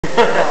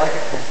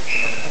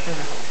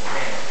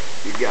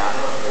You got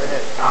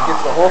it.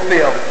 Gets the whole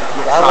field.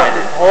 I left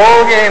this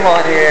whole game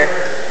on here,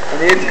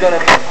 and it's gonna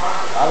be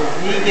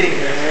me getting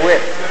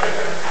whipped.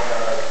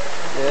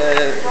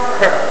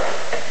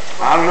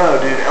 I don't know,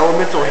 dude.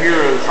 Elemental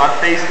Heroes, I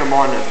faced them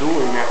on the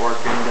Dueling Network,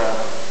 and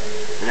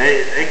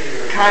they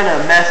kind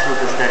of messed with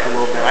this deck a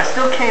little bit. I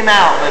still came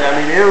out, but I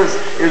mean, it was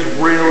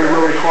really,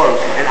 really close.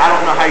 And I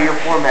don't know how your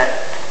format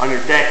on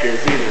your deck is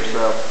either,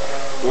 so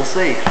we'll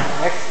see.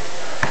 Next,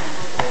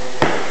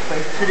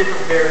 play two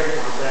different variants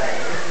of the deck.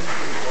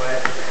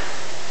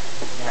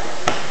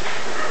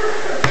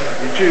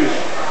 You choose.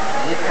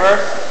 Me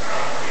first.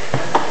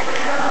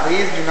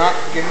 Please do not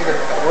give me the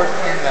worst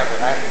hands ever.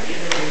 That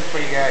seems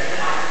pretty good.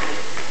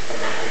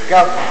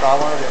 Go. That's all I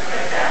want to do.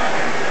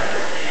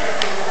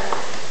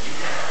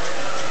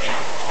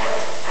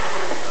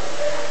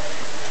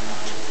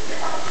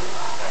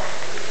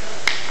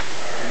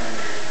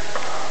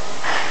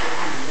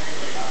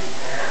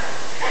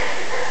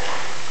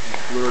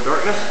 Lure of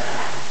Darkness.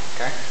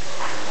 Okay.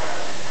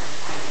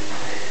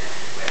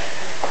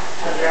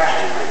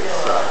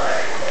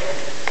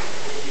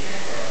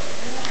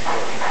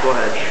 Go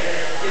ahead.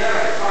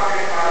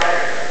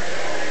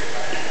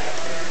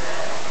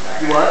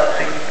 What?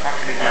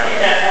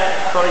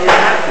 I thought you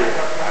didn't have to.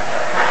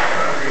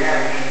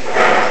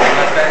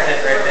 That's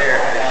it right there.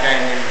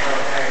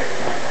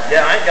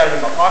 Yeah, I ain't got it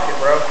in my pocket,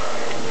 bro.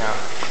 No.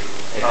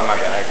 It's in my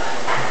bag.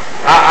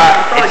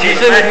 It's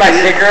usually with my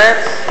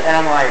cigarettes, and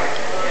I'm like,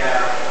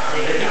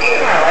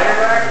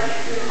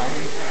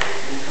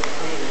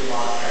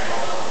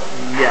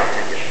 yeah, I'll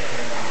take it.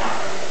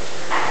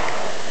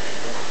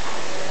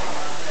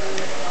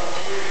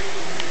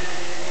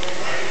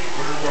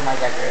 this is where my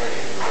deck really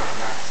goes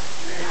nuts.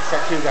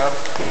 Set 2, go.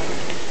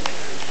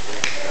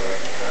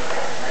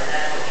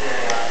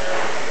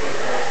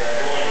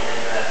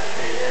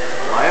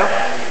 Maya,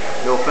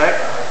 no effect.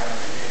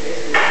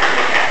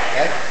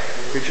 Okay.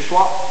 Creature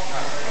swap.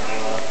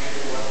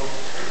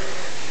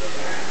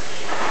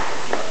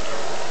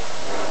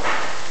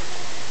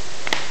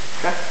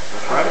 Okay,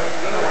 that's right.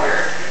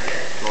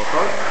 Draw a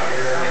card.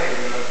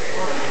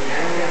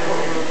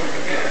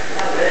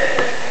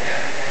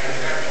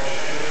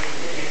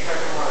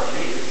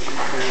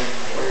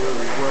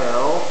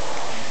 Well,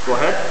 go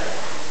ahead.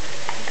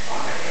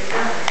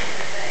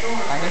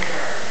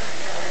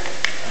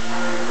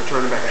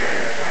 Return it back to you.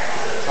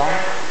 Song.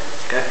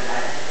 Okay.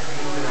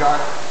 Got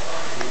it.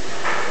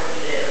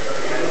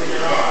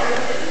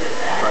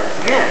 Try this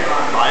again.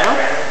 Bio.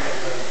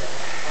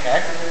 Okay.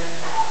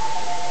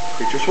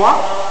 Creature swap.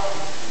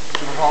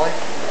 Super Volley.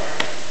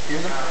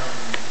 Use them.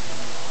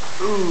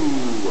 Ooh,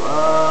 You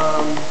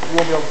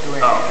won't be able to do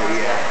anything. Oh, okay,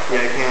 yeah.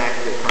 Yeah, I can't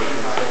activate cards in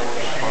the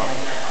spot.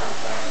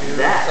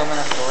 That Summon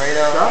a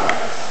Storado.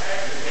 sucks.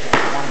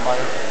 One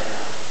bite.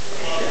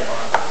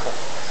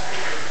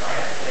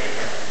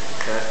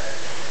 Okay.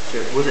 So,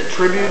 was it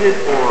tributed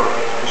or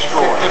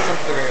destroyed? Just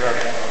into the graveyard.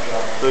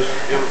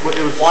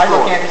 It was Why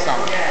destroyed. can't be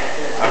summoned?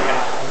 Okay.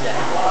 Yeah.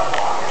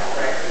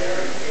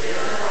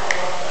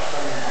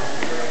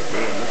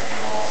 Damn, this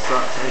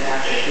sucks.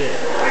 Holy shit.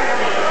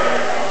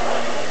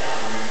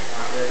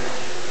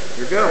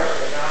 Here we go.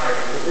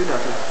 Can't do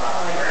nothing.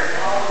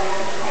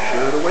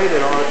 Should have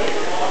waited on it.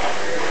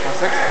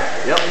 1-6?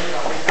 Yep.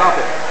 Stop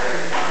it.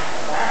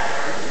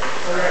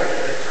 Go ahead.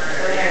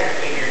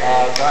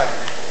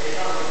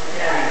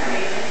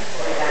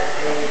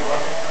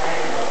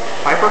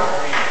 Piper?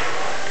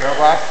 Hero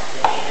Blast.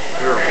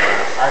 Hero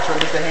Blast. I turn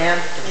this to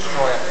hand to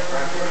destroy it.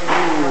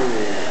 Ooh.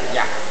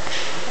 Yeah.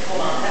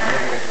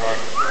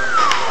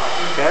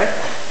 Okay.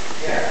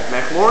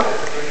 McLord?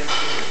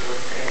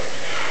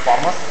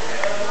 Bottomless.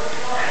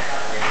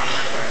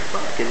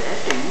 Fucking A,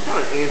 you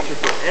got an answer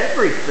for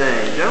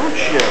everything, don't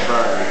you,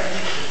 buddy?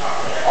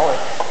 Always.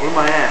 Where am I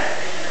at?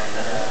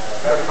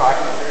 35.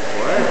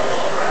 What?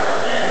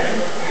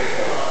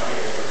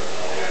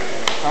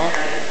 Huh?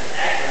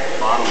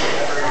 Bottom.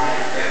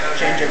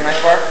 Change Gemini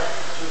Spark.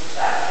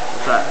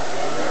 What's that?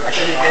 I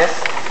should do this.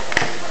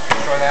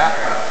 Destroy that.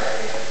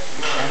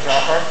 And draw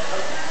a card.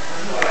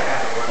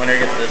 Winner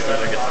gets this,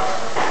 loser gets this.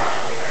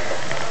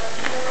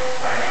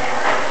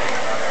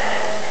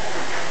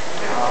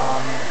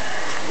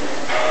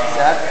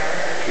 Set.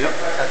 Yep.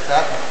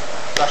 Set.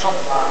 Special.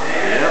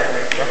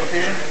 Yep. Circle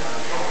Fusion.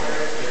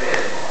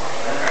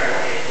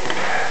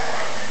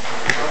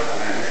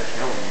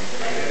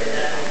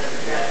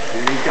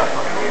 Dude, he's got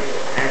fucking answers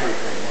for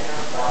everything.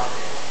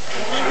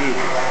 Jeez.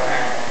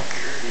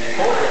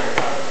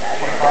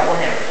 25 one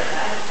hand.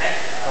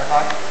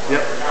 25.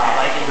 Yep.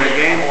 That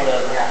game?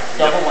 Yeah.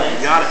 Double You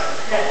lanes. got it.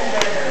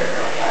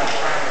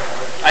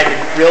 I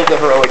can real the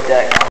heroic deck.